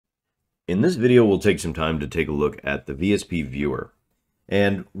In this video, we'll take some time to take a look at the VSP viewer.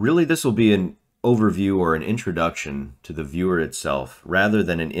 And really, this will be an overview or an introduction to the viewer itself, rather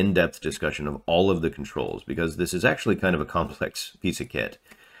than an in-depth discussion of all of the controls, because this is actually kind of a complex piece of kit.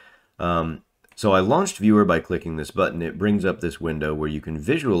 So I launched Viewer by clicking this button. It brings up this window where you can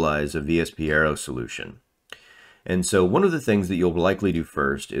visualize a VSPAERO solution. And so one of the things that you'll likely do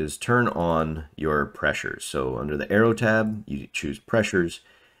first is turn on your pressures. So under the Arrow tab, you choose Pressures,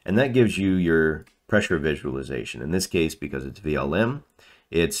 and that gives you your pressure visualization. In this case, because it's VLM,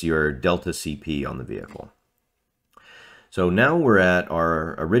 it's your delta CP on the vehicle. So now we're at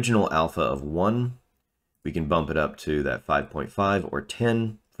our original alpha of 1. We can bump it up to that 5.5 or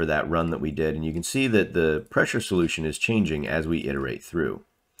 10 for that run that we did, and you can see that the pressure solution is changing as we iterate through.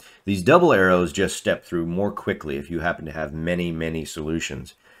 These double arrows just step through more quickly if you happen to have many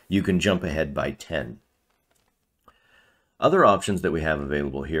solutions. You can jump ahead by 10. Other options that we have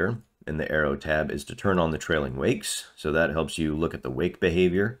available here in the arrow tab is to turn on the trailing wakes. So that helps you look at the wake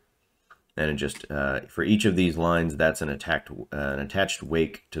behavior. And it just, for each of these lines, that's an attached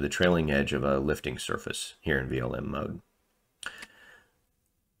wake to the trailing edge of a lifting surface here in VLM mode.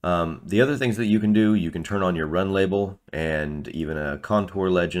 The other things that you can do, you can turn on your run label and even a contour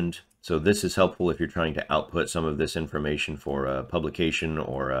legend. So this is helpful if you're trying to output some of this information for a publication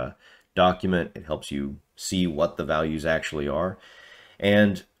or a document. It helps you see what the values actually are.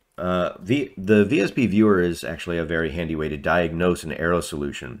 And the VSP viewer is actually a very handy way to diagnose an arrow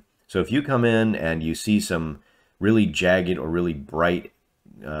solution. So if you come in and you see some really jagged or really bright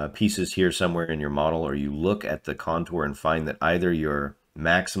pieces here somewhere in your model, or you look at the contour and find that either your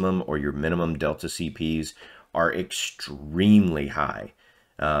maximum or your minimum delta CPs are extremely high,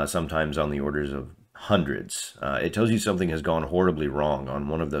 sometimes on the orders of hundreds, it tells you something has gone horribly wrong on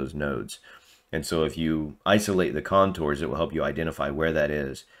one of those nodes. And so if you isolate the contours, it will help you identify where that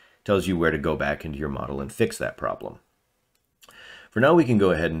is. It tells you where to go back into your model and fix that problem. For now, we can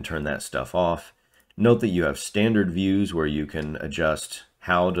go ahead and turn that stuff off. Note that you have standard views where you can adjust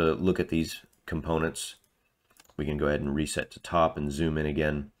how to look at these components. We can go ahead and reset to top and zoom in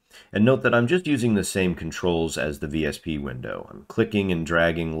again. And note that I'm just using the same controls as the VSP window. I'm clicking and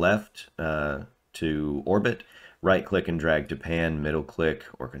dragging left to orbit, right click and drag to pan, middle click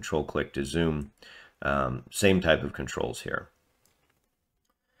or control click to zoom. Same type of controls here.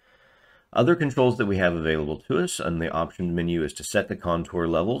 Other controls that we have available to us on the options menu is to set the contour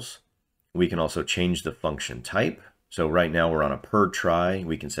levels. We can also change the function type. So right now we're on a per try.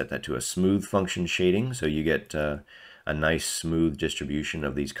 We can set that to a smooth function shading, so you get a nice smooth distribution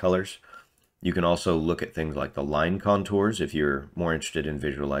of these colors. You can also look at things like the line contours if you're more interested in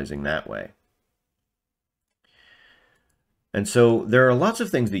visualizing that way. And so there are lots of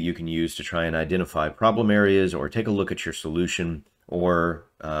things that you can use to try and identify problem areas or take a look at your solution, or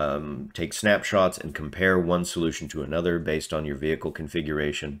take snapshots and compare one solution to another based on your vehicle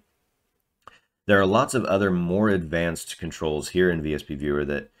configuration. There are lots of other more advanced controls here in VSP Viewer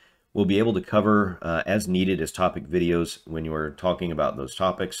that we'll be able to cover as needed as topic videos when you're talking about those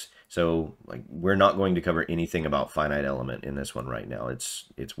topics. So we're not going to cover anything about finite element in this one right now.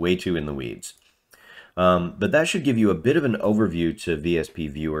 It's way too in the weeds. But that should give you a bit of an overview to VSP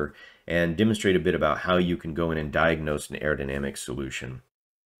Viewer and demonstrate a bit about how you can go in and diagnose an aerodynamic solution.